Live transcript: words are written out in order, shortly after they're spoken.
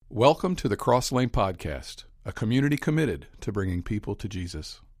Welcome to the Cross Lane Podcast, a community committed to bringing people to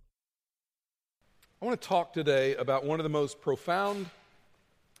Jesus. I want to talk today about one of the most profound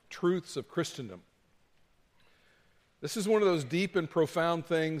truths of Christendom. This is one of those deep and profound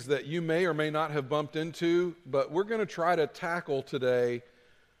things that you may or may not have bumped into, but we're going to try to tackle today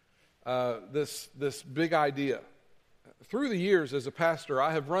this big idea. Through the years as a pastor,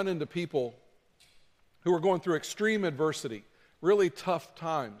 I have run into people who are going through extreme adversity, really tough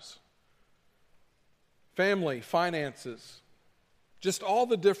times. Family, finances, just all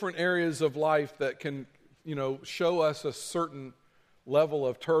the different areas of life that can, show us a certain level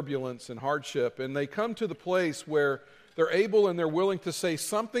of turbulence and hardship. And they come to the place where they're able and they're willing to say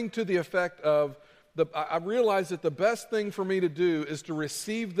something to the effect of, I realize that the best thing for me to do is to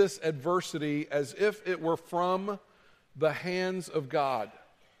receive this adversity as if it were from the hands of God.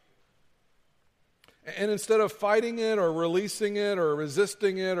 And instead of fighting it or releasing it or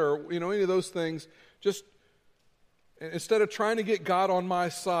resisting it or, any of those things, just instead of trying to get God on my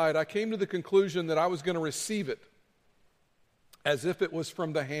side, I came to the conclusion that I was going to receive it as if it was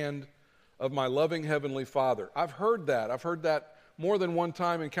from the hand of my loving Heavenly Father. I've heard that. I've heard that more than one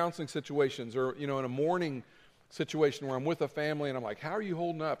time in counseling situations or, in a mourning situation where I'm with a family and I'm like, how are you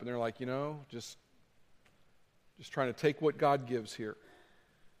holding up? And they're like, just trying to take what God gives here.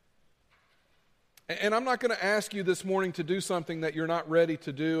 And I'm not going to ask you this morning to do something that you're not ready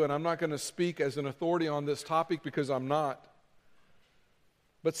to do, and I'm not going to speak as an authority on this topic because I'm not.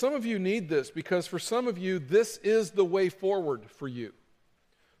 But some of you need this because for some of you, this is the way forward for you.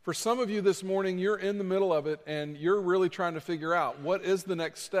 For some of you this morning, you're in the middle of it and you're really trying to figure out what is the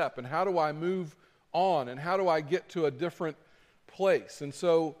next step and how do I move on and how do I get to a different place. And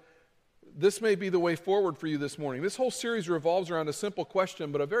so this may be the way forward for you this morning. This whole series revolves around a simple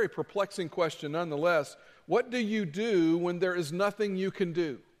question, but a very perplexing question nonetheless. What do you do when there is nothing you can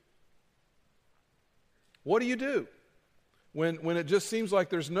do? What do you do when it just seems like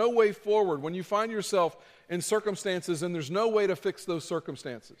there's no way forward, when you find yourself in circumstances and there's no way to fix those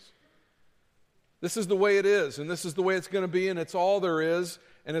circumstances? This is the way it is, and this is the way it's going to be, and it's all there is.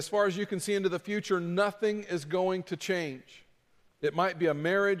 And as far as you can see into the future, nothing is going to change. It might be a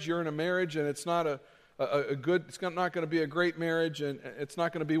marriage, you're in a marriage, and it's not it's not going to be a great marriage, and it's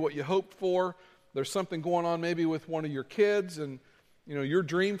not going to be what you hoped for. There's something going on maybe with one of your kids, and your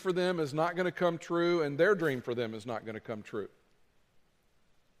dream for them is not going to come true, and their dream for them is not going to come true.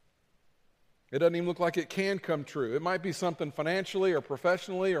 It doesn't even look like it can come true. It might be something financially or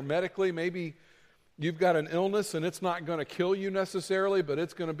professionally or medically. Maybe you've got an illness, and it's not going to kill you necessarily, but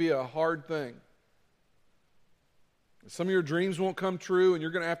it's going to be a hard thing. Some of your dreams won't come true and you're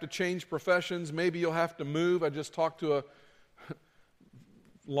going to have to change professions. Maybe you'll have to move. I just talked to a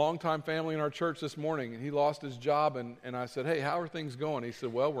longtime family in our church this morning, and he lost his job, and I said, hey, how are things going? He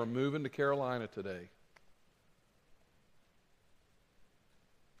said, well, we're moving to Carolina today.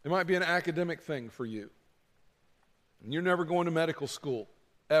 It might be an academic thing for you. And you're never going to medical school,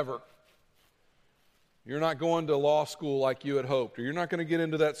 ever. You're not going to law school like you had hoped, or you're not going to get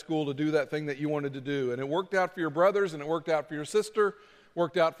into that school to do that thing that you wanted to do. And it worked out for your brothers, and it worked out for your sister,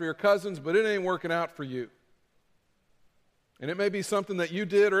 worked out for your cousins, but it ain't working out for you. And it may be something that you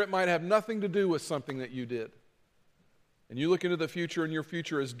did, or it might have nothing to do with something that you did. And you look into the future, and your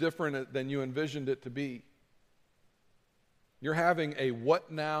future is different than you envisioned it to be. You're having a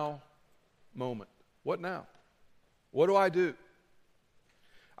what now moment. What now? What do I do?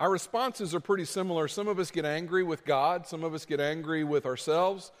 Our responses are pretty similar. Some of us get angry with God. Some of us get angry with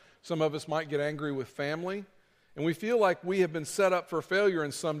ourselves. Some of us might get angry with family. And we feel like we have been set up for failure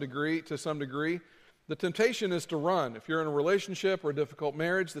to some degree. The temptation is to run. If you're in a relationship or a difficult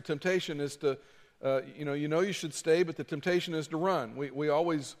marriage, the temptation is to, you should stay, but the temptation is to run. We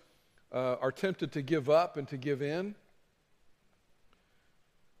always are tempted to give up and to give in.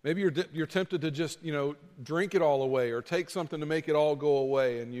 Maybe you're tempted to just, drink it all away or take something to make it all go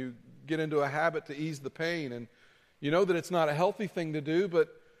away, and you get into a habit to ease the pain. And you know that it's not a healthy thing to do, but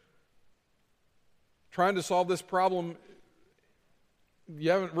trying to solve this problem,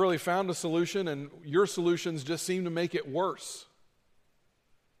 you haven't really found a solution, and your solutions just seem to make it worse.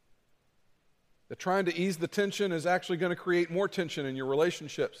 That trying to ease the tension is actually going to create more tension in your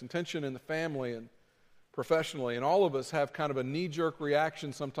relationships and tension in the family and professionally. And all of us have kind of a knee-jerk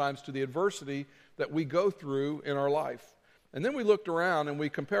reaction sometimes to the adversity that we go through in our life. And then we looked around and we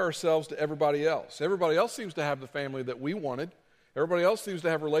compare ourselves to everybody else. Everybody else seems to have the family that we wanted. Everybody else seems to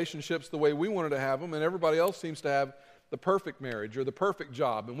have relationships the way we wanted to have them. And everybody else seems to have the perfect marriage or the perfect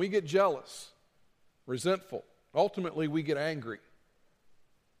job. And we get jealous, resentful. Ultimately, we get angry.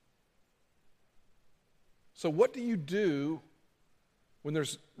 So what do you do when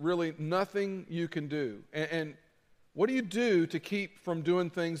there's really nothing you can do? And what do you do to keep from doing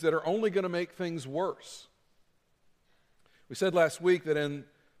things that are only going to make things worse? We said last week that in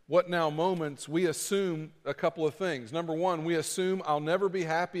what now moments, we assume a couple of things. Number one, we assume I'll never be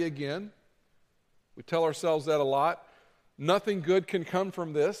happy again. We tell ourselves that a lot. Nothing good can come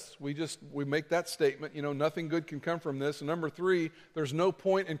from this. We make that statement, nothing good can come from this. And number three, there's no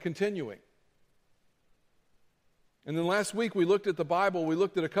point in continuing. And then last week we looked at the Bible, we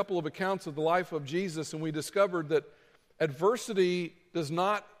looked at a couple of accounts of the life of Jesus, and we discovered that adversity does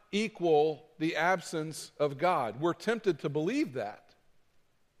not equal the absence of God. We're tempted to believe that.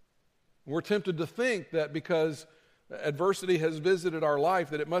 We're tempted to think that because adversity has visited our life,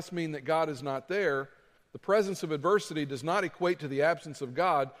 that it must mean that God is not there. The presence of adversity does not equate to the absence of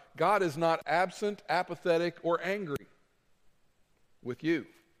God. God is not absent, apathetic, or angry with you.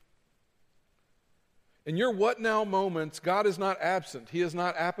 In your what now moments, God is not absent, He is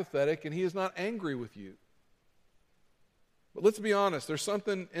not apathetic, and He is not angry with you. But let's be honest, there's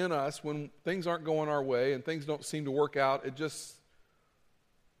something in us when things aren't going our way and things don't seem to work out. It just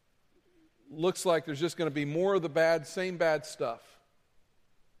looks like there's just going to be more of the same bad stuff.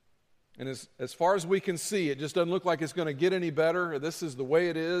 And as far as we can see, it just doesn't look like it's going to get any better. This is the way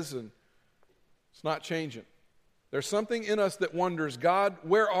it is, and it's not changing. There's something in us that wonders, God,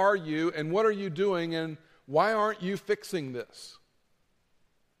 where are you, and what are you doing, and why aren't you fixing this?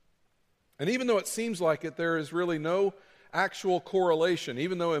 And even though it seems like it, there is really no actual correlation,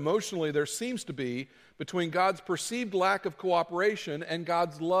 even though emotionally there seems to be, between God's perceived lack of cooperation and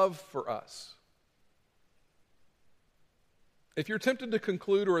God's love for us. If you're tempted to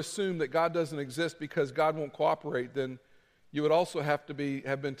conclude or assume that God doesn't exist because God won't cooperate, then you would also have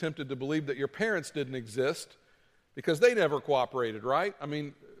been tempted to believe that your parents didn't exist because they never cooperated, right? I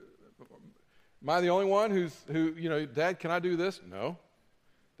mean, am I the only one who, Dad, can I do this? No.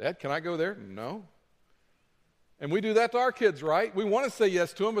 Dad, can I go there? No. And we do that to our kids, right? We want to say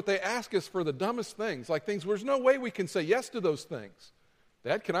yes to them, but they ask us for the dumbest things, like things there's no way we can say yes to those things.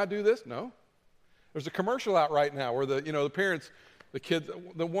 Dad, can I do this? No. There's a commercial out right now where the parents, the kids,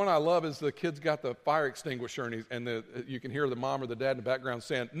 the one I love is the kid's got the fire extinguisher and you can hear the mom or the dad in the background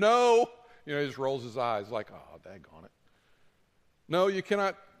saying, no. He just rolls his eyes like, oh, daggone it. No, you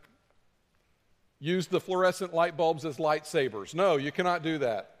cannot use the fluorescent light bulbs as lightsabers. No, you cannot do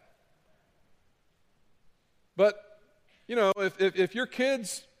that. But, if your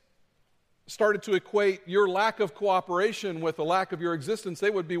kids started to equate your lack of cooperation with the lack of your existence, they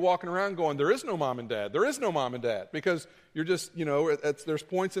would be walking around going, there is no mom and dad. There is no mom and dad. Because you're just, there's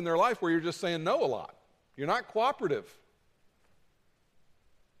points in their life where you're just saying no a lot. You're not cooperative.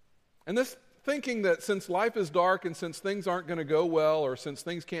 And this thinking that since life is dark and since things aren't going to go well or since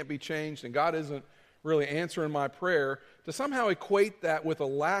things can't be changed and God isn't really answering my prayer, to somehow equate that with a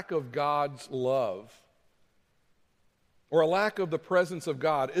lack of God's love or a lack of the presence of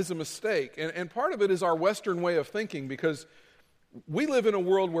God is a mistake. And part of it is our Western way of thinking, because we live in a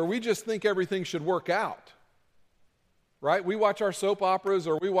world where we just think everything should work out. Right? We watch our soap operas,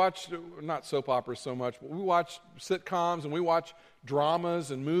 or we watch, not soap operas so much, but we watch sitcoms and we watch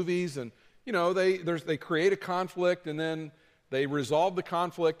dramas and movies, and they create a conflict and then they resolve the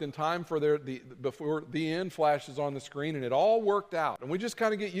conflict in time for before the end flashes on the screen, and it all worked out. And we just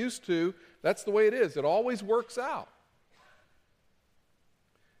kind of get used to, that's the way it is. It always works out.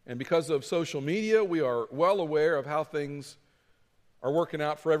 And because of social media, we are well aware of how things are working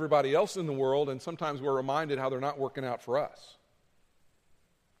out for everybody else in the world, and sometimes we're reminded how they're not working out for us.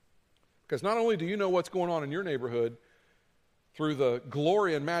 Because not only do you know what's going on in your neighborhood, through the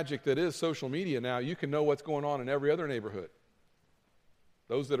glory and magic that is social media now, you can know what's going on in every other neighborhood.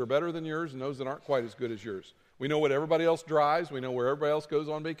 Those that are better than yours and those that aren't quite as good as yours. We know what everybody else drives. We know where everybody else goes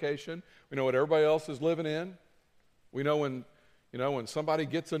on vacation. We know what everybody else is living in. We know when somebody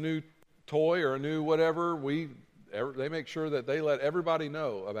gets a new toy or a new whatever, they make sure that they let everybody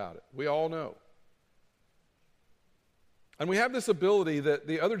know about it. We all know. And we have this ability that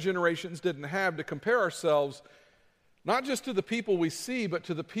the other generations didn't have to compare ourselves not just to the people we see, but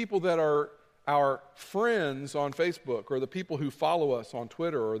to the people that are our friends on Facebook, or the people who follow us on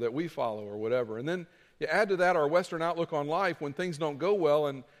Twitter, or that we follow, or whatever. And then you add to that our Western outlook on life when things don't go well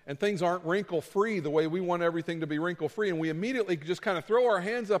and things aren't wrinkle-free the way we want everything to be wrinkle-free, and we immediately just kind of throw our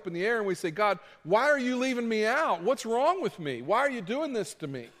hands up in the air and we say, God, why are you leaving me out? What's wrong with me? Why are you doing this to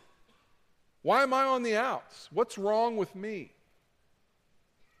me? Why am I on the outs? What's wrong with me?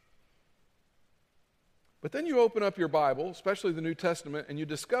 But then you open up your Bible, especially the New Testament, and you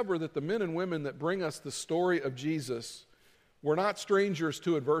discover that the men and women that bring us the story of Jesus were not strangers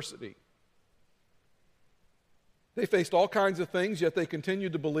to adversity. They faced all kinds of things, yet they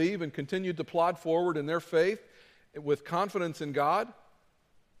continued to believe and continued to plod forward in their faith with confidence in God.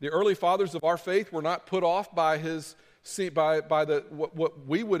 The early fathers of our faith were not put off by what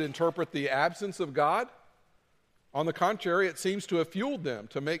we would interpret the absence of God. On the contrary, it seems to have fueled them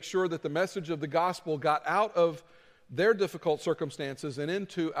to make sure that the message of the gospel got out of their difficult circumstances and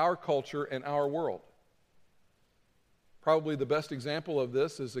into our culture and our world. Probably the best example of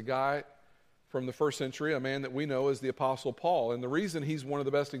this is a guy from the first century, a man that we know as the Apostle Paul. And the reason he's one of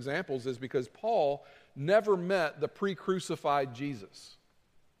the best examples is because Paul never met the pre-crucified Jesus.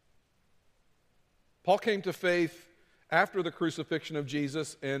 Paul came to faith after the crucifixion of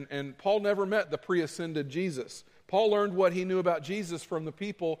Jesus, and Paul never met the pre-ascended Jesus. Paul learned what he knew about Jesus from the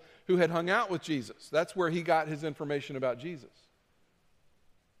people who had hung out with Jesus. That's where he got his information about Jesus.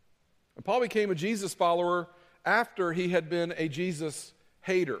 And Paul became a Jesus follower after he had been a Jesus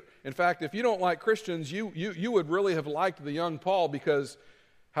hater. In fact, if you don't like Christians, you would really have liked the young Paul, because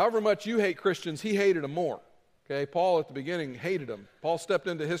however much you hate Christians, he hated them more. Okay, Paul at the beginning hated them. Paul stepped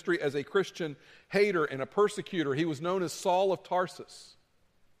into history as a Christian hater and a persecutor. He was known as Saul of Tarsus.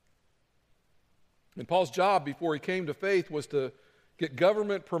 And Paul's job before he came to faith was to get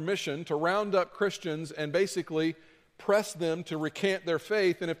government permission to round up Christians and basically press them to recant their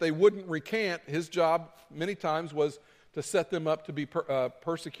faith. And if they wouldn't recant, his job many times was to set them up to be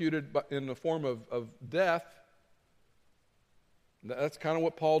persecuted in the form of death. That's kind of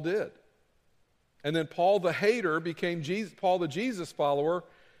what Paul did. And then Paul the hater became Paul the Jesus follower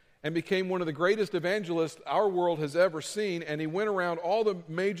and became one of the greatest evangelists our world has ever seen. And he went around all the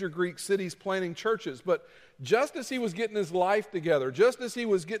major Greek cities planting churches. But just as he was getting his life together, just as he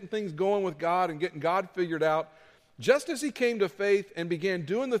was getting things going with God and getting God figured out, just as he came to faith and began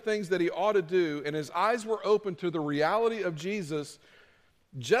doing the things that he ought to do, and his eyes were open to the reality of Jesus,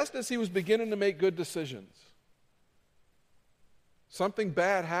 just as he was beginning to make good decisions, something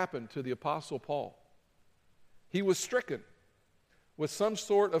bad happened to the Apostle Paul. He was stricken with some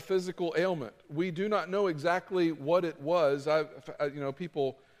sort of physical ailment. We do not know exactly what it was. I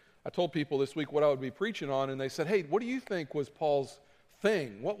told people this week what I would be preaching on, and they said, "Hey, what do you think was Paul's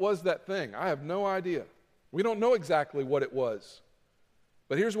thing? What was that thing?" I have no idea. We don't know exactly what it was.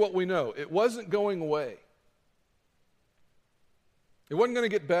 But here's what we know. It wasn't going away. It wasn't going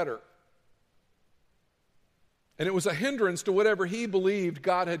to get better. And it was a hindrance to whatever he believed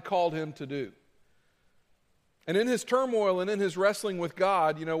God had called him to do. And in his turmoil and in his wrestling with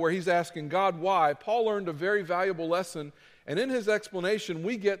God, where he's asking God why, Paul learned a very valuable lesson. And in his explanation,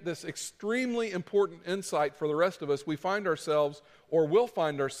 we get this extremely important insight for the rest of us. We find ourselves, or will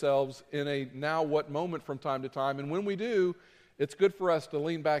find ourselves, in a now what moment from time to time. And when we do, it's good for us to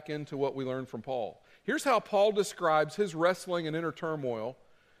lean back into what we learned from Paul. Here's how Paul describes his wrestling and inner turmoil,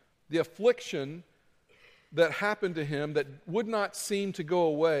 the affliction that happened to him that would not seem to go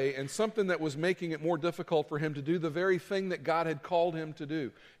away, and something that was making it more difficult for him to do the very thing that God had called him to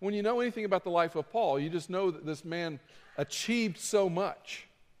do. When you know anything about the life of Paul, you just know that this man achieved so much.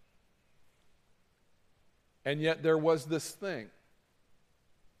 And yet there was this thing.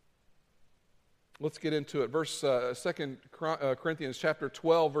 Let's get into it. 2 Corinthians chapter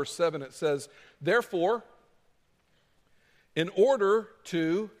 12, verse 7, it says, "Therefore, in order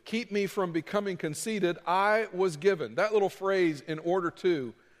to keep me from becoming conceited, I was given." That little phrase, "in order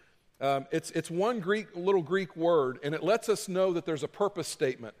to," it's one little Greek word, and it lets us know that there's a purpose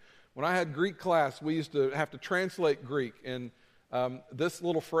statement. When I had Greek class, we used to have to translate Greek, and this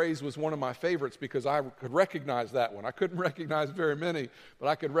little phrase was one of my favorites because I could recognize that one. I couldn't recognize very many, but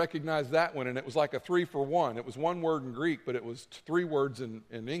I could recognize that one, and it was like a 3-for-1. It was one word in Greek, but it was 3 words in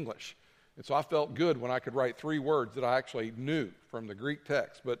English. And so I felt good when I could write 3 words that I actually knew from the Greek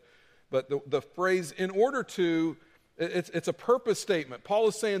text. But the phrase, "in order to," it's a purpose statement. Paul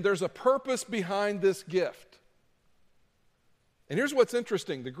is saying there's a purpose behind this gift. And here's what's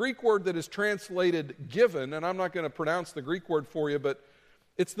interesting. The Greek word that is translated "given," and I'm not going to pronounce the Greek word for you, but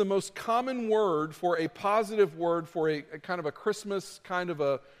it's the most common word for a positive word for a kind of a Christmas, kind of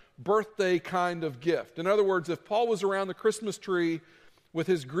a birthday kind of gift. In other words, if Paul was around the Christmas tree with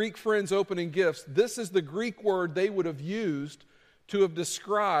his Greek friends opening gifts, this is the Greek word they would have used to have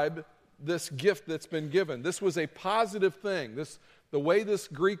described this gift that's been given. This was a positive thing. The way this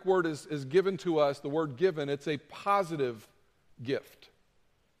Greek word is given to us, the word "given," it's a positive gift.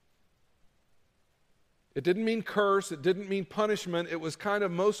 It didn't mean curse. It didn't mean punishment. It was kind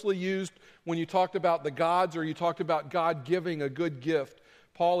of mostly used when you talked about the gods or you talked about God giving a good gift.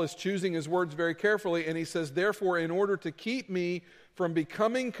 Paul is choosing his words very carefully, and he says, "Therefore, in order to keep me from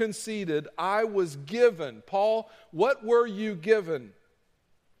becoming conceited, I was given." Paul, what were you given?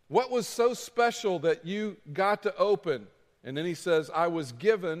 What was so special that you got to open? And then he says, I was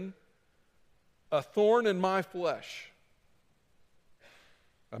given a thorn in my flesh,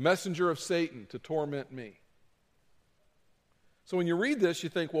 a messenger of Satan to torment me. So when you read this, you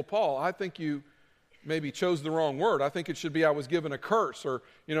think, well, Paul, I think you maybe chose the wrong word. I think it should be I was given a curse, or,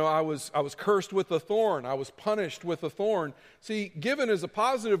 I was cursed with a thorn. I was punished with a thorn. See, given is a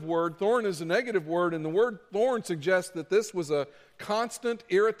positive word, thorn is a negative word, and the word thorn suggests that this was a constant,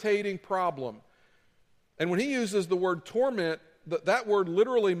 irritating problem. And when he uses the word torment, that word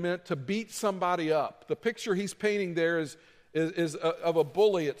literally meant to beat somebody up. The picture he's painting there is of a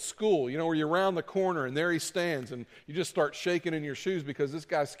bully at school, where you're around the corner and there he stands and you just start shaking in your shoes because this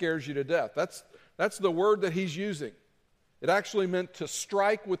guy scares you to death. That's the word that he's using. It actually meant to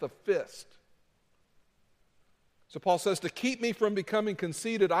strike with a fist. So Paul says, to keep me from becoming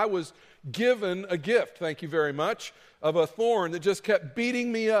conceited, I was given a gift, thank you very much, of a thorn that just kept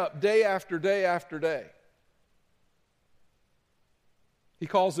beating me up day after day after day. He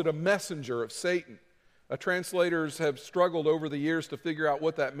calls it a messenger of Satan. Translators have struggled over the years to figure out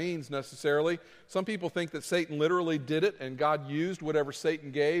what that means necessarily. Some people think that Satan literally did it and God used whatever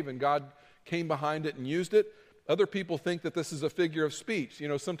Satan gave and God came behind it and used it. Other people think that this is a figure of speech.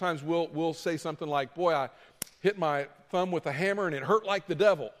 Sometimes we'll say something like, boy, I hit my thumb with a hammer and it hurt like the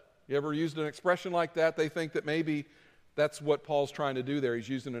devil. You ever used an expression like that? They think that maybe that's what Paul's trying to do there. He's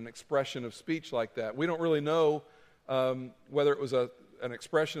using an expression of speech like that. We don't really know whether it was an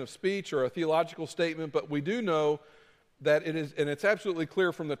expression of speech or a theological statement, but we do know that it is, and it's absolutely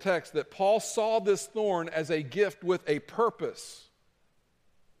clear from the text, that Paul saw this thorn as a gift with a purpose.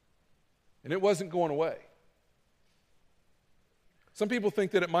 And it wasn't going away. Some people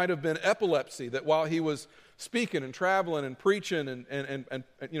think that it might have been epilepsy, that while he was speaking and traveling and preaching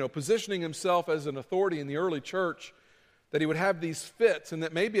and positioning himself as an authority in the early church, that he would have these fits, and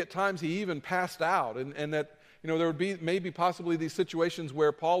that maybe at times he even passed out, and that there would be maybe possibly these situations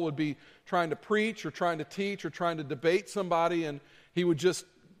where Paul would be trying to preach or trying to teach or trying to debate somebody, and he would just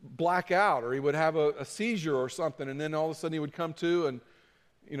black out, or he would have a seizure or something, and then all of a sudden he would come to, and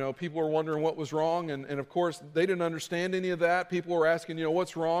people were wondering what was wrong, and of course they didn't understand any of that. People were asking,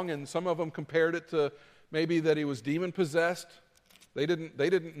 what's wrong, and some of them compared it to maybe that he was demon possessed. They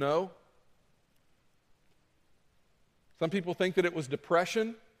didn't know. Some people think that it was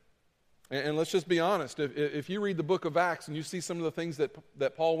depression. And let's just be honest, if you read the book of Acts and you see some of the things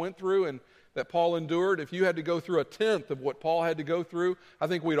that Paul went through and that Paul endured, if you had to go through a tenth of what Paul had to go through, I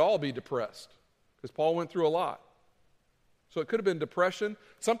think we'd all be depressed because Paul went through a lot. So it could have been depression.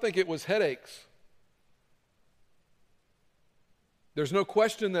 Some think it was headaches. There's no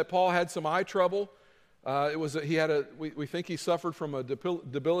question that Paul had some eye trouble. We think he suffered from a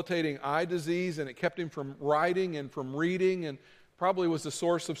debilitating eye disease, and it kept him from writing and from reading, and probably was the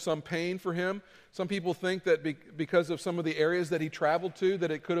source of some pain for him. Some people think that because of some of the areas that he traveled to, that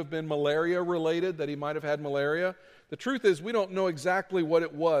it could have been malaria related, that he might have had malaria. The truth is, we don't know exactly what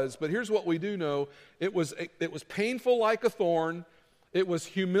it was, but here's what we do know. It was painful like a thorn, it was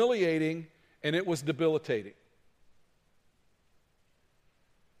humiliating, and it was debilitating.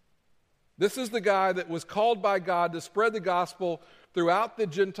 This is the guy that was called by God to spread the gospel throughout the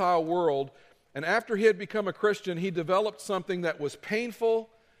Gentile world. And after he had become a Christian, he developed something that was painful,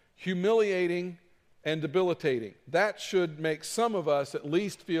 humiliating, and debilitating. That should make some of us at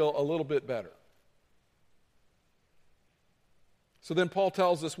least feel a little bit better. So then Paul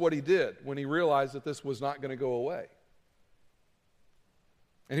tells us what he did when he realized that this was not going to go away.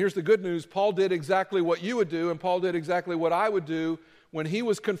 And here's the good news. Paul did exactly what you would do, and Paul did exactly what I would do when he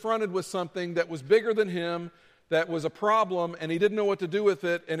was confronted with something that was bigger than him, that was a problem, and he didn't know what to do with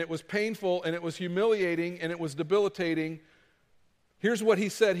it, and it was painful, and it was humiliating, and it was debilitating. Here's what he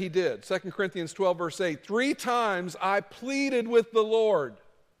said he did. 2 Corinthians 12, verse 8. 3 times I pleaded with the Lord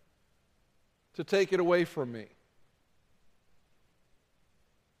to take it away from me.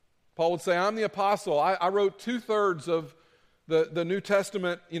 Paul would say, I'm the apostle. I wrote 2/3 of the New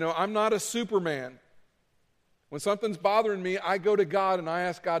Testament. I'm not a Superman. When something's bothering me, I go to God and I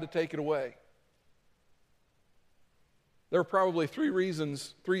ask God to take it away. There are probably 3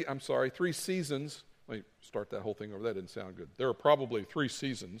 seasons. Let me start that whole thing over. That didn't sound good. There are probably 3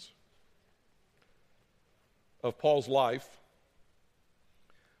 seasons of Paul's life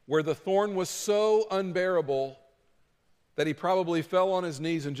where the thorn was so unbearable that he probably fell on his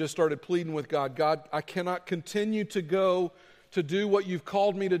knees and just started pleading with God. God, I cannot continue to go to do what you've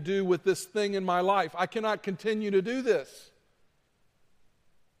called me to do with this thing in my life. I cannot continue to do this.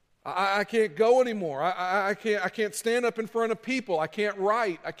 I can't go anymore. I can't stand up in front of people. I can't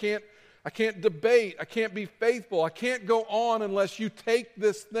write. I I can't debate. I can't be faithful. I can't go on unless you take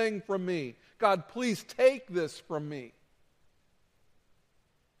this thing from me. God, please take this from me.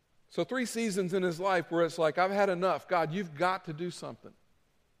 So 3 seasons in his life where it's like, I've had enough. God, you've got to do something.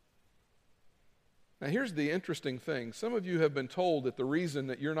 Now here's the interesting thing. Some of you have been told that the reason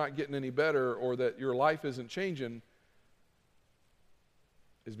that you're not getting any better or that your life isn't changing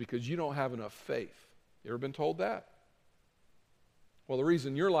is because you don't have enough faith. You ever been told that? Well, the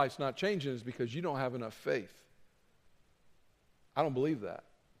reason your life's not changing is because you don't have enough faith. I don't believe that.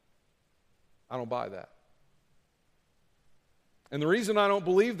 I don't buy that. And the reason I don't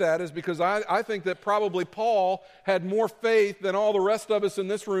believe that is because I think that probably Paul had more faith than all the rest of us in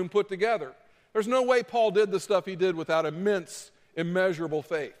this room put together. There's no way Paul did the stuff he did without immense, immeasurable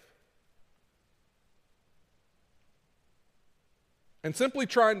faith. And simply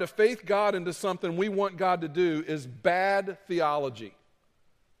trying to faith God into something we want God to do is bad theology.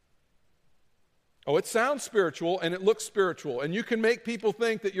 Oh, it sounds spiritual and it looks spiritual. And you can make people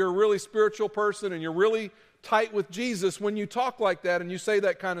think that you're a really spiritual person and you're really tight with Jesus when you talk like that and you say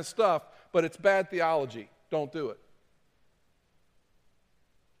that kind of stuff, but it's bad theology. Don't do it.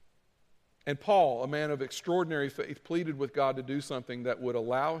 And Paul, a man of extraordinary faith, pleaded with God to do something that would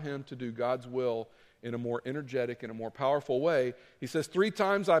allow him to do God's will in a more energetic and a more powerful way. He says, 3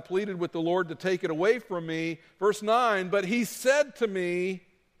 times I pleaded with the Lord to take it away from me. Verse 9, but he said to me,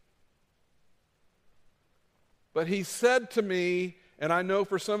 and I know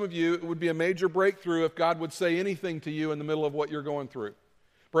for some of you it would be a major breakthrough if God would say anything to you in the middle of what you're going through.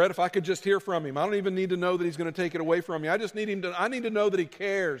 Brett, if I could just hear from him. I don't even need to know that he's going to take it away from me. I need to know that he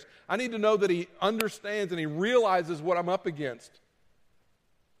cares. I need to know that he understands and he realizes what I'm up against.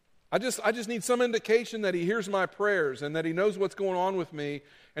 I just need some indication that he hears my prayers and that he knows what's going on with me.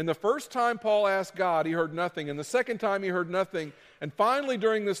 And the first time Paul asked God, he heard nothing. And the second time he heard nothing. And finally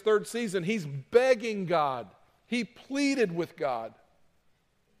during this 3rd season, he's begging God. He pleaded with God.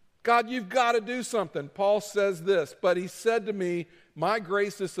 God, you've got to do something. Paul says this, but he said to me, my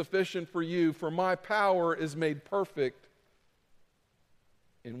grace is sufficient for you, for my power is made perfect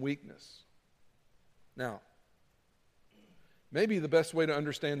in weakness. Now, maybe the best way to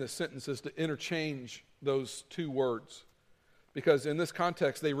understand this sentence is to interchange those 2 words, because in this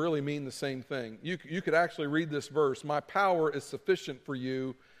context, they really mean the same thing. You could actually read this verse, my power is sufficient for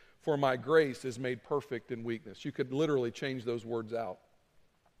you, for my grace is made perfect in weakness. You could literally change those words out.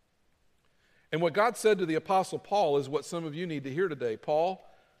 And what God said to the Apostle Paul is what some of you need to hear today. Paul,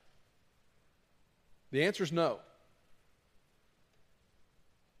 the answer is no.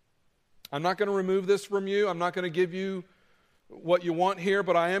 I'm not going to remove this from you. I'm not going to give you what you want here,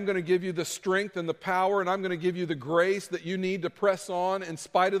 but I am going to give you the strength and the power, and I'm going to give you the grace that you need to press on in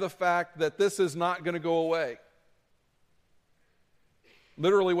spite of the fact that this is not going to go away.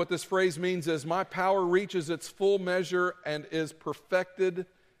 Literally what this phrase means is my power reaches its full measure and is perfected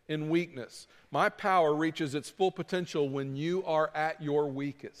in weakness. My power reaches its full potential when you are at your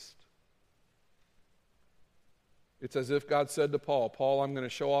weakest. It's as if God said to Paul, Paul, I'm going to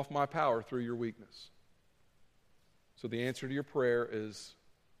show off my power through your weakness. So the answer to your prayer is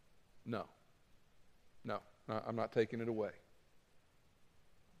no. No, I'm not taking it away.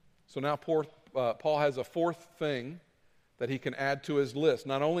 So now Paul has a 4th thing that he can add to his list.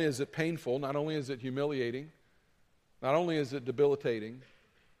 Not only is it painful, not only is it humiliating, not only is it debilitating,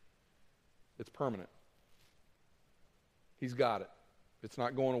 it's permanent. He's got it. It's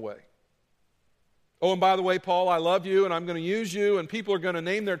not going away. Oh, and by the way, Paul, I love you, and I'm going to use you, and people are going to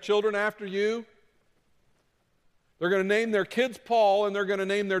name their children after you. They're going to name their kids Paul, and they're going to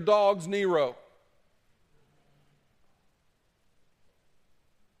name their dogs Nero.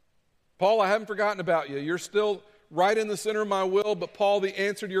 Paul, I haven't forgotten about you. You're still right in the center of my will, but Paul, the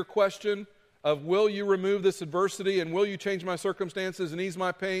answer to your question of will you remove this adversity and will you change my circumstances and ease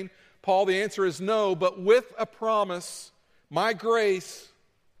my pain? Paul, the answer is no, but with a promise, my grace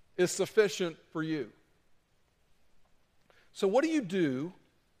is sufficient for you. So what do you do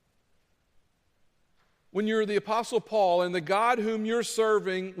when you're the Apostle Paul and the God whom you're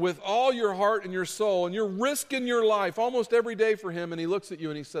serving with all your heart and your soul and you're risking your life almost every day for him and he looks at you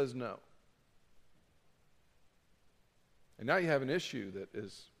and he says no? And now you have an issue that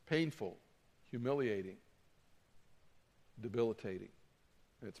is painful, humiliating, debilitating,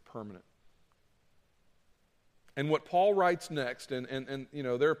 and it's permanent. And what Paul writes next, and you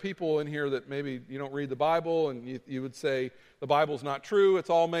know, there are people in here that maybe you don't read the Bible and you would say the Bible's not true,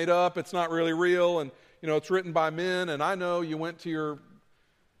 it's all made up, it's not really real, and you know, it's written by men, and I know you went to your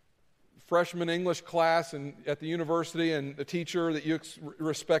freshman English class at the university, and the teacher that you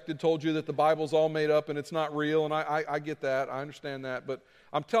respected told you that the Bible's all made up and it's not real, and I get that, I understand that, but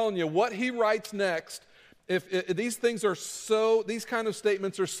I'm telling you, what he writes next, if these things are these kind of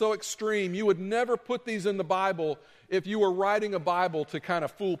statements are so extreme, you would never put these in the Bible if you were writing a Bible to kind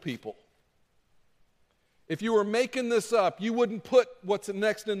of fool people. If you were making this up, you wouldn't put what's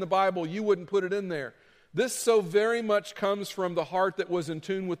next in the Bible, you wouldn't put it in there. This so very much comes from the heart that was in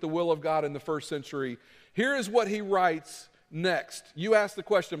tune with the will of God in the first century. Here is what he writes next. You ask the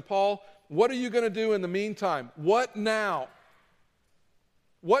question, Paul, what are you going to do in the meantime? What now?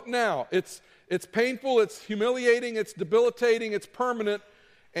 What now? It's painful, it's humiliating, it's debilitating, it's permanent.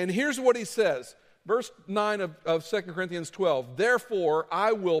 And here's what he says. Verse 9 of 2 Corinthians 12. Therefore,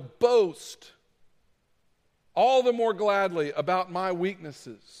 I will boast all the more gladly about my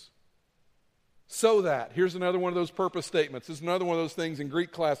weaknesses. So that, here's another one of those purpose statements. This is another one of those things in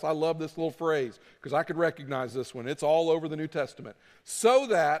Greek class. I love this little phrase because I could recognize this one. It's all over the New Testament. So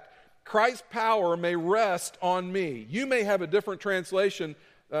that Christ's power may rest on me. You may have a different translation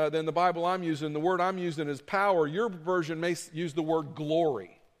than the Bible I'm using. The word I'm using is power. Your version may use the word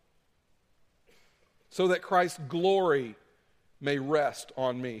glory. So that Christ's glory may rest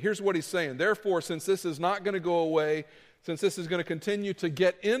on me. Here's what he's saying. Therefore, since this is not going to go away, since this is going to continue to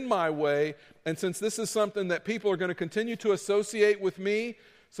get in my way, and since this is something that people are going to continue to associate with me,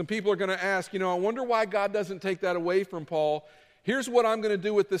 some people are going to ask, I wonder why God doesn't take that away from Paul. Here's what I'm going to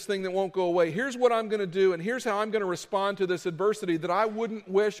do with this thing that won't go away. Here's what I'm going to do, and here's how I'm going to respond to this adversity that I wouldn't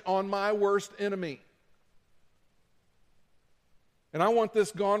wish on my worst enemy. And I want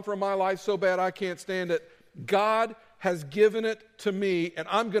this gone from my life so bad I can't stand it. God has given it to me, and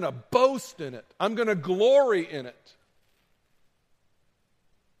I'm going to boast in it. I'm going to glory in it.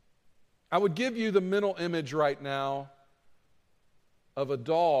 I would give you the mental image right now of a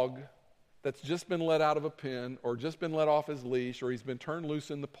dog that's just been let out of a pen, or just been let off his leash, or he's been turned loose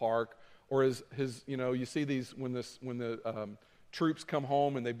in the park, or his you see these when the troops come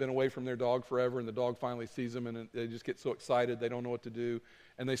home and they've been away from their dog forever, and the dog finally sees them, and they just get so excited they don't know what to do,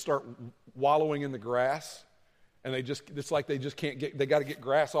 and they start wallowing in the grass, and it's like they got to get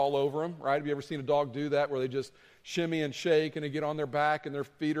grass all over them, right? Have you ever seen a dog do that, where they just shimmy and shake, and they get on their back, and their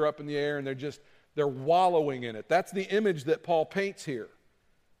feet are up in the air, and they're wallowing in it? That's the image that Paul paints here.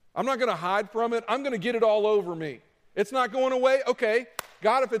 I'm not going to hide from it. I'm going to get it all over me. It's not going away. Okay,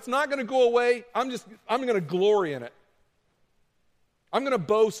 God, if it's not going to go away, I'm going to glory in it. I'm going to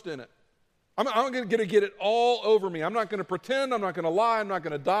boast in it. I'm going to get it all over me. I'm not going to pretend. I'm not going to lie. I'm not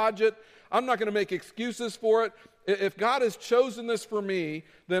going to dodge it. I'm not going to make excuses for it. If God has chosen this for me,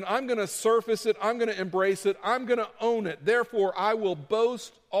 then I'm going to surface it. I'm going to embrace it. I'm going to own it. Therefore, I will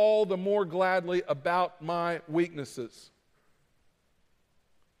boast all the more gladly about my weaknesses.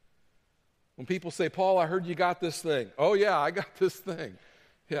 When people say, Paul, I heard you got this thing. Oh, yeah, I got this thing.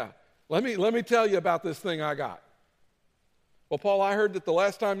 Yeah. Let me tell you about this thing I got. Well, Paul, I heard that the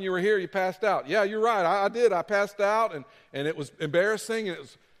last time you were here, you passed out. Yeah, you're right. I did. I passed out, and it was embarrassing, and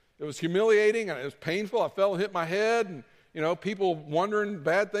it was humiliating, and it was painful. I fell and hit my head, and, people wondering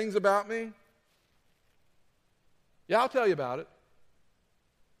bad things about me. Yeah, I'll tell you about it.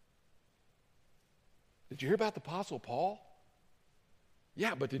 Did you hear about the Apostle Paul?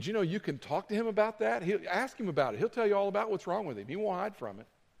 Yeah, but did you know you can talk to him about that? Ask him about it. He'll tell you all about what's wrong with him. He won't hide from it.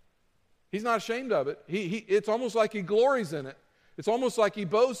 He's not ashamed of it. It's almost like he glories in it. It's almost like he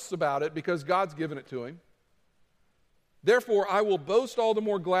boasts about it because God's given it to him. Therefore, I will boast all the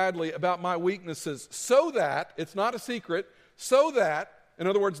more gladly about my weaknesses, so that, it's not a secret, so that, in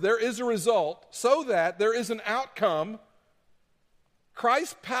other words, there is a result, so that there is an outcome,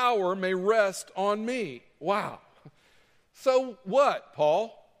 Christ's power may rest on me. Wow. So what,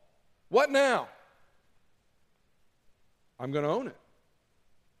 Paul? What now? I'm going to own it.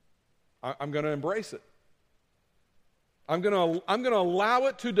 I'm going to embrace it. I'm going to allow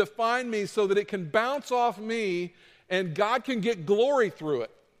it to define me so that it can bounce off me and God can get glory through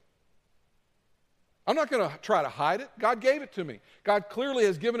it. I'm not going to try to hide it. God gave it to me. God clearly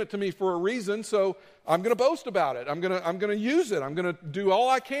has given it to me for a reason, so I'm going to boast about it. I'm going to use it. I'm going to do all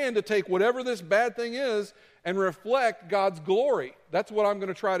I can to take whatever this bad thing is and reflect God's glory. That's what I'm going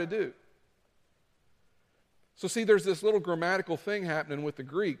to try to do. So see, there's this little grammatical thing happening with the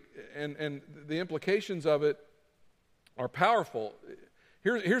Greek, and the implications of it are powerful.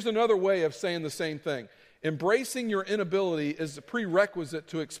 Here's another way of saying the same thing. Embracing your inability is a prerequisite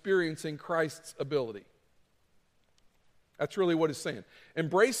to experiencing Christ's ability. That's really what it's saying.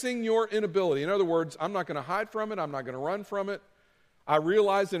 Embracing your inability. In other words, I'm not going to hide from it. I'm not going to run from it. I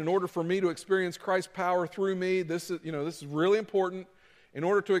realize that in order for me to experience Christ's power through me, this is really important. In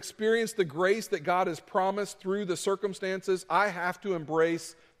order to experience the grace that God has promised through the circumstances, I have to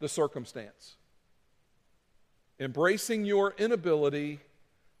embrace the circumstance. Embracing your inability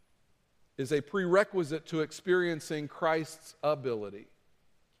is a prerequisite to experiencing Christ's ability.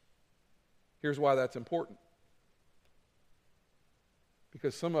 Here's why that's important.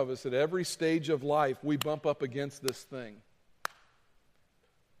 Because some of us at every stage of life, we bump up against this thing.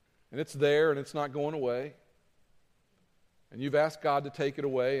 And it's there and it's not going away. And you've asked God to take it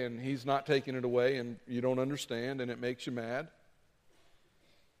away and He's not taking it away and you don't understand and it makes you mad.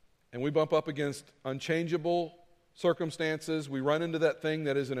 And we bump up against unchangeable circumstances. We run into that thing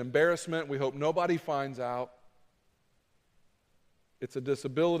that is an embarrassment. We hope nobody finds out. It's a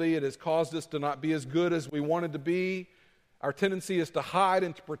disability. It has caused us to not be as good as we wanted to be. Our tendency is to hide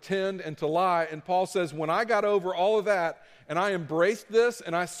and to pretend and to lie. And Paul says, when I got over all of that and I embraced this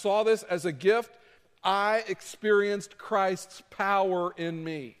and I saw this as a gift, I experienced Christ's power in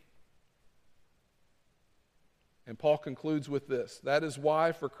me. And Paul concludes with this. That is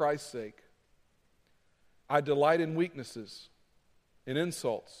why, for Christ's sake, I delight in weaknesses, in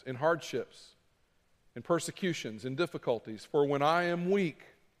insults, in hardships, in persecutions, in difficulties. For when I am weak,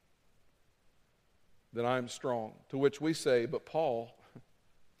 then I am strong. To which we say, but Paul,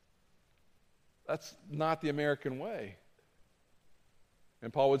 that's not the American way.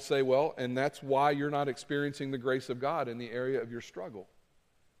 And Paul would say, well, and that's why you're not experiencing the grace of God in the area of your struggle.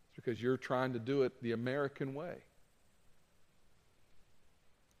 It's because you're trying to do it the American way.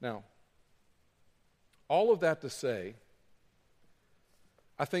 Now, all of that to say,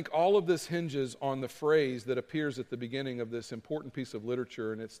 I think all of this hinges on the phrase that appears at the beginning of this important piece of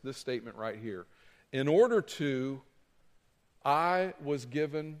literature, and it's this statement right here. In order to, I was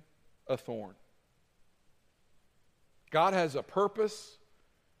given a thorn. God has a purpose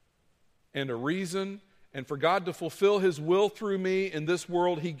and a reason, and for God to fulfill His will through me in this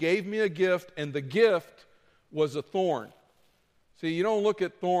world, He gave me a gift, and the gift was a thorn. See, you don't look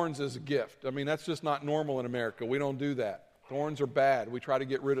at thorns as a gift. I mean, that's just not normal in America. We don't do that. Thorns are bad. We try to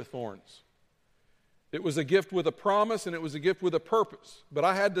get rid of thorns. It was a gift with a promise, and it was a gift with a purpose. But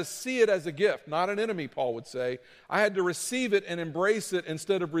I had to see it as a gift, not an enemy, Paul would say. I had to receive it and embrace it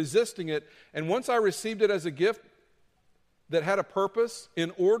instead of resisting it. And once I received it as a gift that had a purpose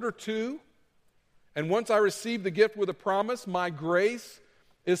in order to, and once I received the gift with a promise, my grace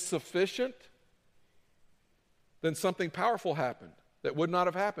is sufficient, then something powerful happened that would not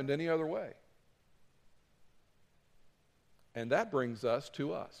have happened any other way. And that brings us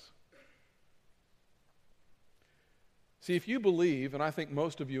to us. See, if you believe, and I think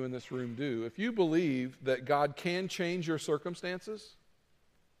most of you in this room do, if you believe that God can change your circumstances,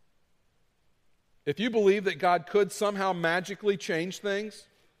 if you believe that God could somehow magically change things,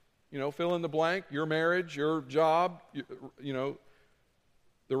 fill in the blank, your marriage, your job,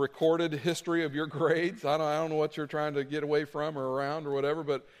 the recorded history of your grades, I don't know what you're trying to get away from or around or whatever,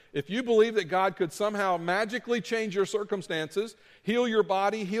 but if you believe that God could somehow magically change your circumstances, heal your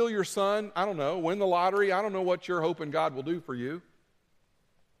body, heal your son, I don't know, win the lottery, I don't know what you're hoping God will do for you.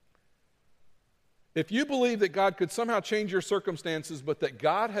 If you believe that God could somehow change your circumstances, but that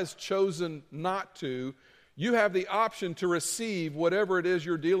God has chosen not to, you have the option to receive whatever it is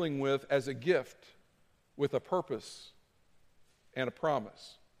you're dealing with as a gift with a purpose and a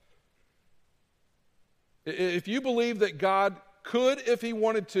promise. If you believe that God could, if He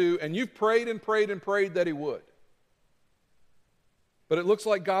wanted to, and you've prayed and prayed and prayed that He would, but it looks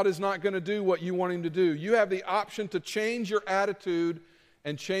like God is not going to do what you want Him to do, you have the option to change your attitude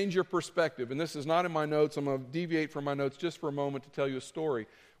and change your perspective. And this is not in my notes. I'm going to deviate from my notes just for a moment to tell you a story.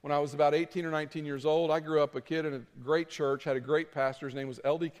 When I was about 18 or 19 years old, I grew up a kid in a great church, had a great pastor. His name was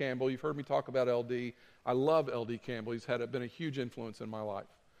L.D. Campbell. You've heard me talk about L.D. I love L.D. Campbell. He's been a huge influence in my life.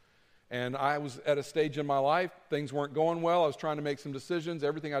 And I was at a stage in my life, things weren't going well. I was trying to make some decisions.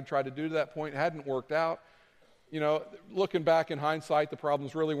 Everything I'd tried to do to that point hadn't worked out. Looking back in hindsight, the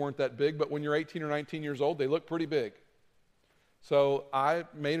problems really weren't that big, but when you're 18 or 19 years old, they look pretty big. So I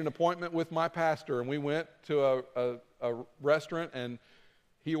made an appointment with my pastor, and we went to a restaurant, and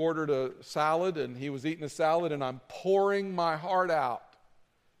he ordered a salad, and he was eating a salad, and I'm pouring my heart out,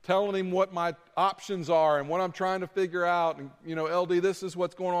 telling him what my options are and what I'm trying to figure out. And, LD, this is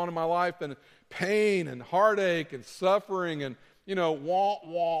what's going on in my life, and pain and heartache and suffering and, wah,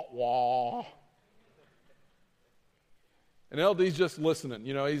 wah, wah. And LD's just listening.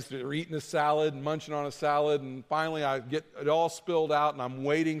 He's eating a salad and munching on a salad, and finally I get it all spilled out, and I'm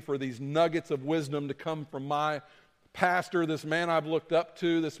waiting for these nuggets of wisdom to come from my pastor, this man I've looked up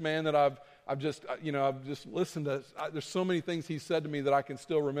to, this man that I've just listened to. There's so many things he said to me that I can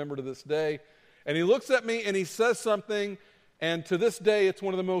still remember to this day. And he looks at me and he says something, And to this day, it's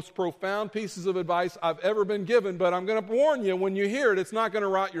one of the most profound pieces of advice I've ever been given, but I'm going to warn you, when you hear it, it's not going to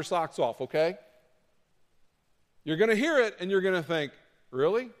rot your socks off, okay? You're going to hear it, and you're going to think,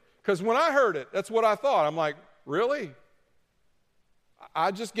 really? Because when I heard it, that's what I thought. I'm like, really? I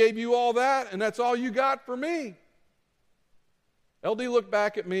just gave you all that, and that's all you got for me? LD looked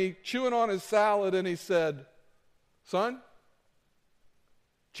back at me, chewing on his salad, and he said, son,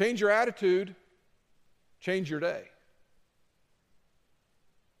 change your attitude, change your day.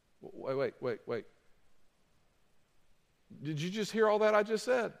 Wait. Did you just hear all that I just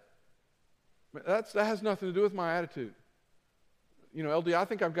said? That has nothing to do with my attitude. You know, LD, I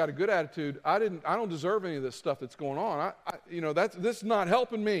think I've got a good attitude. I don't deserve any of this stuff that's going on. This is not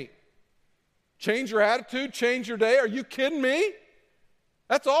helping me. Change your attitude, change your day. Are you kidding me?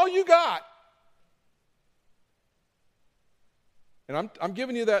 That's all you got. And I'm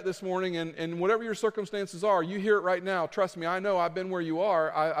giving you that this morning, and whatever your circumstances are, you hear it right now. Trust me, I know I've been where you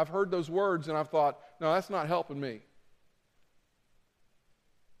are. I've heard those words, and I've thought, no, that's not helping me.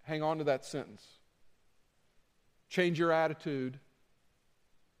 Hang on to that sentence. Change your attitude,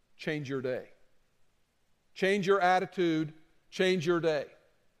 change your day. Change your attitude, change your day.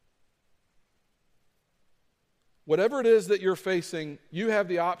 Whatever it is that you're facing, you have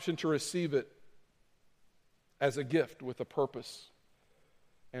the option to receive it as a gift with a purpose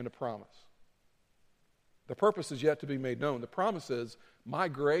and a promise. The purpose is yet to be made known. The promise is, my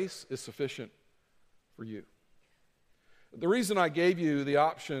grace is sufficient for you. The reason I gave you the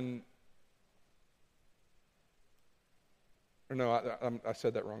option, I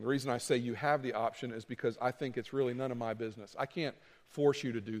said that wrong. The reason I say you have the option is because I think it's really none of my business. I can't force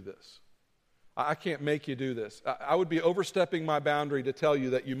you to do this. I can't make you do this. I would be overstepping my boundary to tell you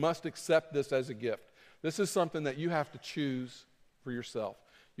that you must accept this as a gift. This is something that you have to choose for yourself.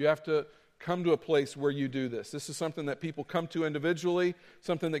 You have to come to a place where you do this. This is something that people come to individually,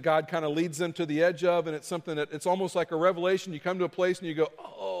 something that God kind of leads them to the edge of, and it's something that it's almost like a revelation. You come to a place and you go,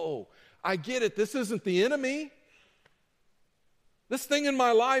 oh, I get it. This isn't the enemy. This thing in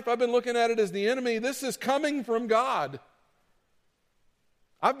my life, I've been looking at it as the enemy. This is coming from God.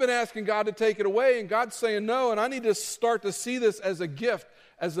 I've been asking God to take it away, and God's saying no, and I need to start to see this as a gift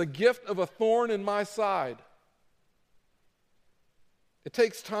of a thorn in my side. It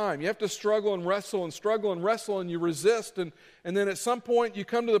takes time. You have to struggle and wrestle, and you resist, and then at some point you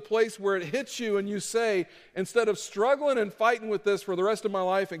come to the place where it hits you and you say, instead of struggling and fighting with this for the rest of my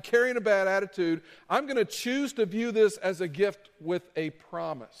life and carrying a bad attitude, I'm going to choose to view this as a gift with a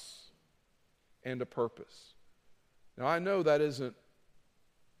promise and a purpose. Now I know that isn't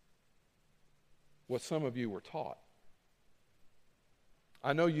what some of you were taught.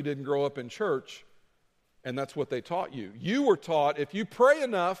 I know you didn't grow up in church and that's what they taught you. You were taught if you pray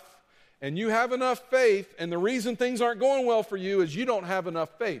enough and you have enough faith, and the reason things aren't going well for you is you don't have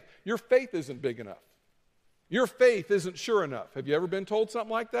enough faith. Your faith isn't big enough. Your faith isn't sure enough. Have you ever been told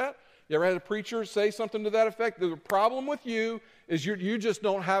something like that? You ever had a preacher say something to that effect? The problem with you is you just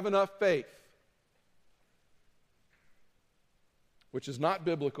don't have enough faith. Which is not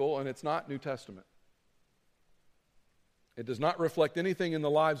biblical, and it's not New Testament. It does not reflect anything in the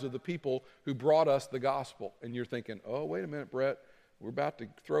lives of the people who brought us the gospel. And you're thinking, oh, wait a minute, Brett, we're about to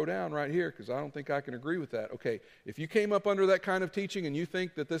throw down right here because I don't think I can agree with that. Okay, if you came up under that kind of teaching and you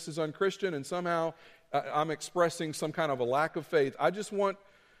think that this is unchristian and somehow I'm expressing some kind of a lack of faith, I just want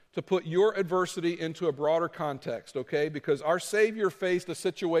to put your adversity into a broader context, okay? Because our Savior faced a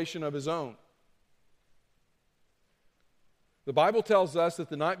situation of his own. The Bible tells us that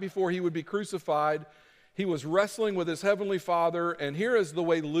the night before he would be crucified, he was wrestling with his heavenly Father, and here is the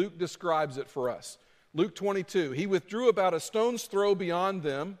way Luke describes it for us. Luke 22, he withdrew about a stone's throw beyond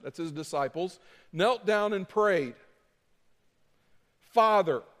them, that's his disciples, knelt down and prayed,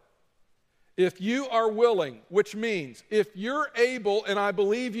 Father, if you are willing, which means if you're able, and I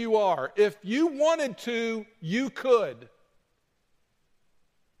believe you are, if you wanted to, you could.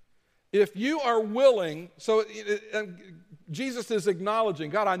 If you are willing, so Jesus is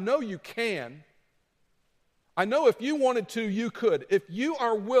acknowledging, God, I know you can. I know if you wanted to, you could. If you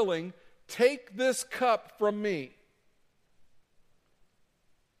are willing, take this cup from me.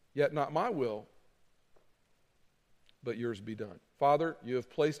 Yet not my will, but yours be done. Father, you have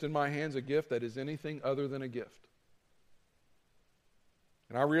placed in my hands a gift that is anything other than a gift.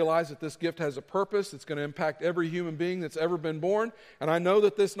 And I realize that this gift has a purpose. It's going to impact every human being that's ever been born. And I know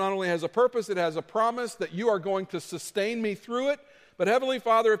that this not only has a purpose, it has a promise that you are going to sustain me through it. But Heavenly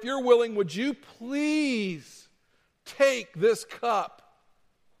Father, if you're willing, would you please take this cup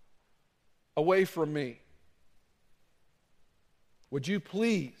away from me? Would you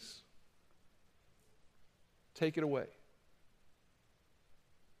please take it away?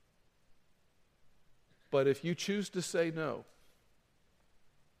 But if you choose to say no,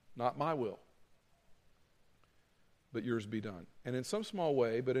 not my will, but yours be done. And in some small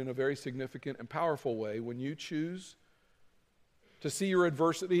way, but in a very significant and powerful way, when you choose to see your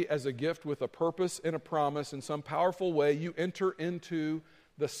adversity as a gift with a purpose and a promise in some powerful way, you enter into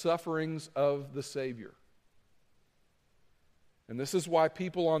the sufferings of the Savior. And this is why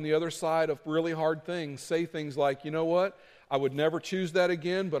people on the other side of really hard things say things like, you know what, I would never choose that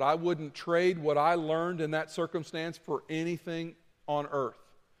again, but I wouldn't trade what I learned in that circumstance for anything on earth.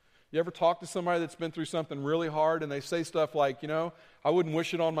 You ever talk to somebody that's been through something really hard and they say stuff like, you know, I wouldn't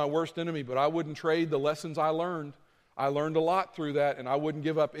wish it on my worst enemy, but I wouldn't trade the lessons I learned. I learned a lot through that, and I wouldn't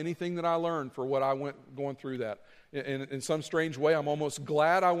give up anything that I learned for what I went going through that. In some strange way, I'm almost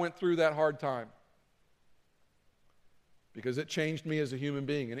glad I went through that hard time because it changed me as a human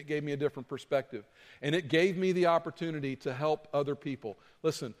being, and it gave me a different perspective, and it gave me the opportunity to help other people.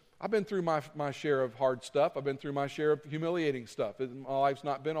 Listen, I've been through my share of hard stuff. I've been through my share of humiliating stuff. My life's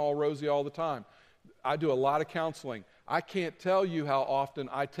not been all rosy all the time. I do a lot of counseling. I can't tell you how often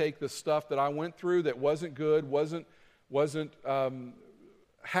I take the stuff that I went through that wasn't good, wasn't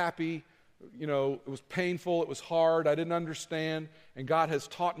happy, you know, it was painful, it was hard, I didn't understand, and God has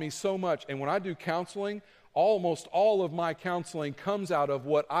taught me so much. And when I do counseling, almost all of my counseling comes out of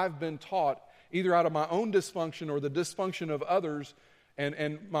what I've been taught, either out of my own dysfunction or the dysfunction of others,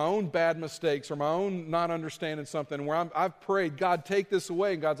 and my own bad mistakes or my own not understanding something, where I've prayed, God, take this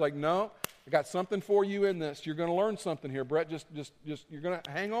away, and God's like, no, I got something for you in this. You're going to learn something here, Brett. Just you're going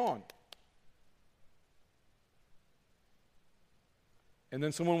to hang on. And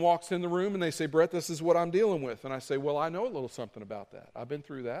then someone walks in the room and they say, Brett, this is what I'm dealing with. And I say, well, I know a little something about that. I've been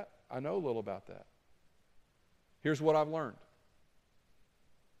through that. I know a little about that. Here's what I've learned.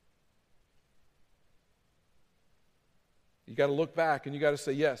 You got to look back and you got to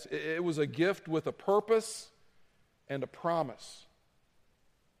say, yes, it was a gift with a purpose and a promise.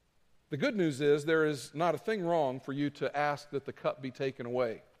 The good news is there is not a thing wrong for you to ask that the cup be taken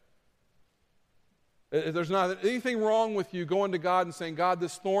away. There's not anything wrong with you going to God and saying, God,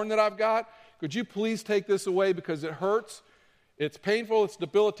 this thorn that I've got, could you please take this away because it hurts, it's painful, it's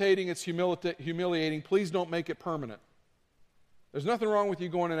debilitating, it's humiliating. Please don't make it permanent. There's nothing wrong with you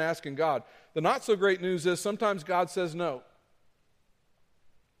going and asking God. The not so great news is sometimes God says no.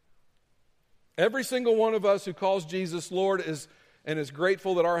 Every single one of us who calls Jesus Lord is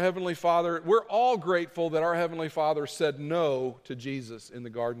grateful that our Heavenly Father, we're all grateful that our Heavenly Father said no to Jesus in the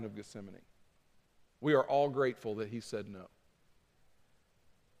Garden of Gethsemane. We are all grateful that he said no.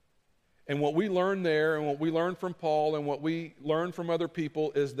 And what we learn there, and what we learn from Paul, and what we learn from other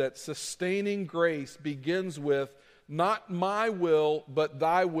people is that sustaining grace begins with, not my will, but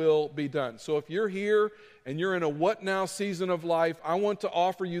thy will be done. So if you're here and you're in a what now season of life, I want to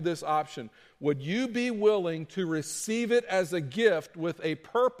offer you this option. Would you be willing to receive it as a gift with a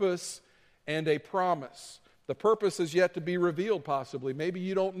purpose and a promise? The purpose is yet to be revealed possibly. Maybe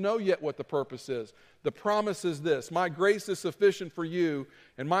you don't know yet what the purpose is. The promise is this: my grace is sufficient for you,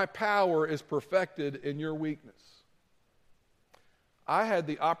 and my power is perfected in your weakness. I had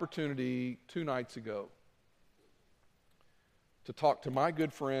the opportunity 2 nights ago to talk to my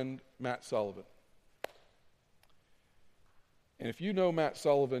good friend, Matt Sullivan. And if you know Matt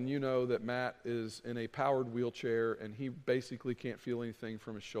Sullivan, you know that Matt is in a powered wheelchair, and he basically can't feel anything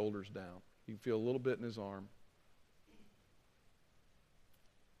from his shoulders down. He can feel a little bit in his arm.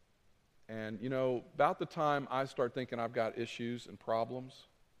 And, you know, about the time I start thinking I've got issues and problems,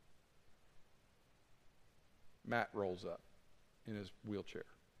 Matt rolls up in his wheelchair.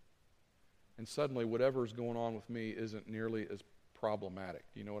 And suddenly whatever's going on with me isn't nearly as problematic.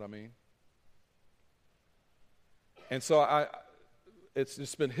 Do you know what I mean? And so it's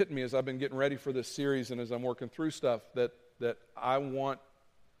just been hitting me as I've been getting ready for this series and as I'm working through stuff that I want.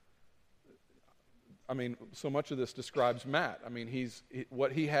 I mean, so much of this describes Matt. I mean,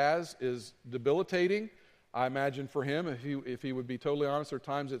 what he has is debilitating. I imagine for him, if he would be totally honest, there are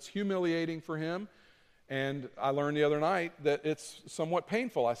times it's humiliating for him. And I learned the other night that it's somewhat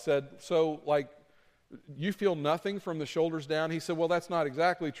painful. I said, so, like, you feel nothing from the shoulders down? He said, well, that's not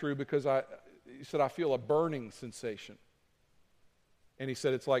exactly true because he said, I feel a burning sensation. And he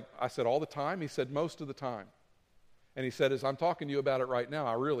said, it's like, I said, all the time? He said, most of the time. And he said, as I'm talking to you about it right now,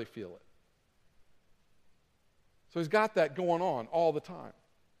 I really feel it. So he's got that going on all the time.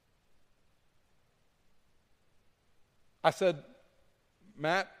 I said,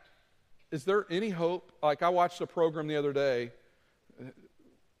 Matt, is there any hope? Like, I watched a program the other day.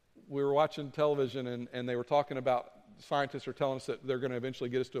 We were watching television, and they were talking about, scientists are telling us that they're going to eventually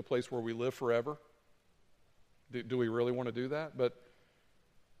get us to a place where we live forever. Do we really want to do that? But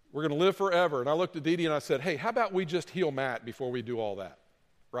We're going to live forever. And I looked at Dee Dee and I said, hey, how about we just heal Matt before we do all that,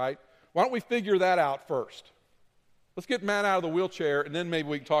 right? Why don't we figure that out first? Let's get Matt out of the wheelchair, and then maybe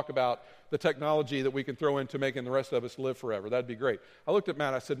we can talk about the technology that we can throw into making the rest of us live forever. That'd be great. I looked at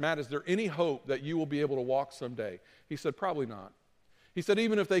Matt. I said, Matt, is there any hope that you will be able to walk someday? He said, probably not. He said,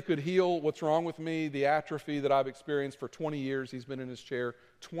 even if they could heal what's wrong with me, the atrophy that I've experienced for 20 years, he's been in his chair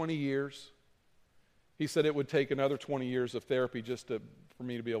 20 years. He said it would take another 20 years of therapy for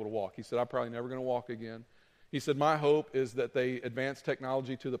me to be able to walk. He said, I'm probably never going to walk again. He said, my hope is that they advance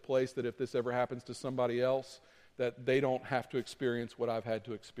technology to the place that if this ever happens to somebody else, that they don't have to experience what I've had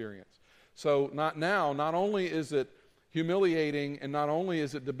to experience. So not only is it humiliating, and not only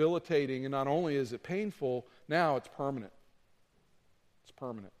is it debilitating, and not only is it painful, now it's permanent. It's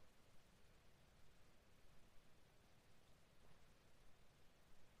permanent.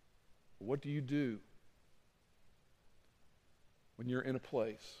 What do you do when you're in a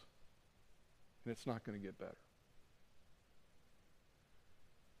place and it's not going to get better?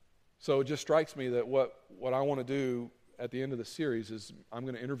 So it just strikes me that what I want to do at the end of the series is I'm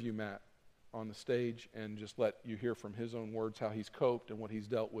going to interview Matt on the stage and just let you hear from his own words how he's coped and what he's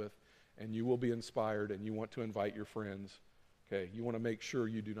dealt with, and you will be inspired, and you want to invite your friends. Okay, you want to make sure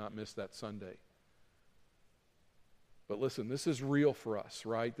you do not miss that Sunday. But listen, this is real for us,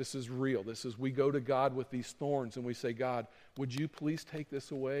 right? This is real. This is, we go to God with these thorns and we say, God, would you please take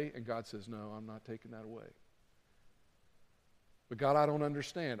this away? And God says, no, I'm not taking that away. But God, I don't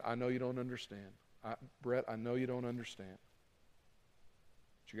understand. I know you don't understand. Brett, I know you don't understand.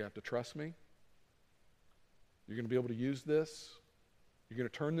 But you're going to have to trust me. You're going to be able to use this. You're going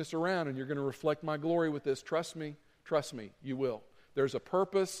to turn this around and you're going to reflect my glory with this. Trust me. Trust me. You will. There's a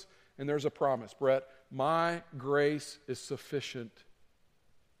purpose and there's a promise. Brett, my grace is sufficient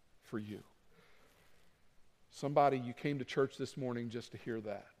for you. Somebody, you came to church this morning just to hear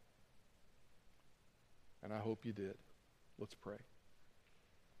that. And I hope you did. Let's pray.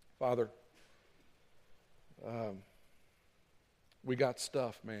 Father, we got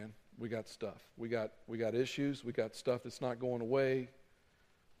stuff, man. We got stuff. We got issues. We got stuff that's not going away.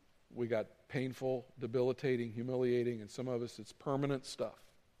 We got painful, debilitating, humiliating, and some of us it's permanent stuff.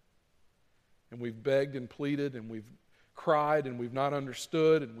 And we've begged and pleaded, and we've cried, and we've not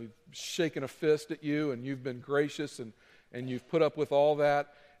understood, and we've shaken a fist at you, and you've been gracious, and you've put up with all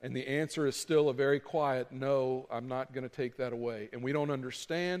that. And the answer is still a very quiet, no, I'm not going to take that away. And we don't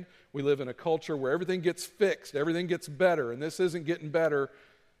understand. We live in a culture where everything gets fixed, everything gets better, and this isn't getting better.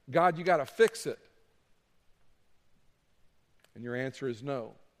 God, you got to fix it. And your answer is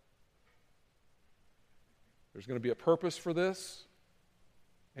no. There's going to be a purpose for this.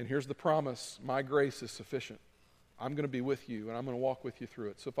 And here's the promise, my grace is sufficient. I'm going to be with you, and I'm going to walk with you through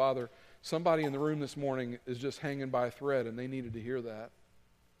it. So, Father, somebody in the room this morning is just hanging by a thread, and they needed to hear that.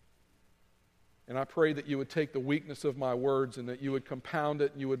 And I pray that you would take the weakness of my words and that you would compound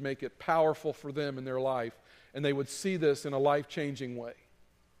it and you would make it powerful for them in their life, and they would see this in a life-changing way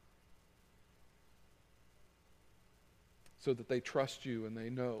so that they trust you and they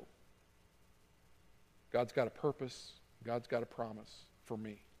know God's got a purpose, God's got a promise for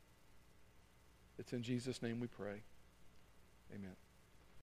me. It's in Jesus' name we pray. Amen.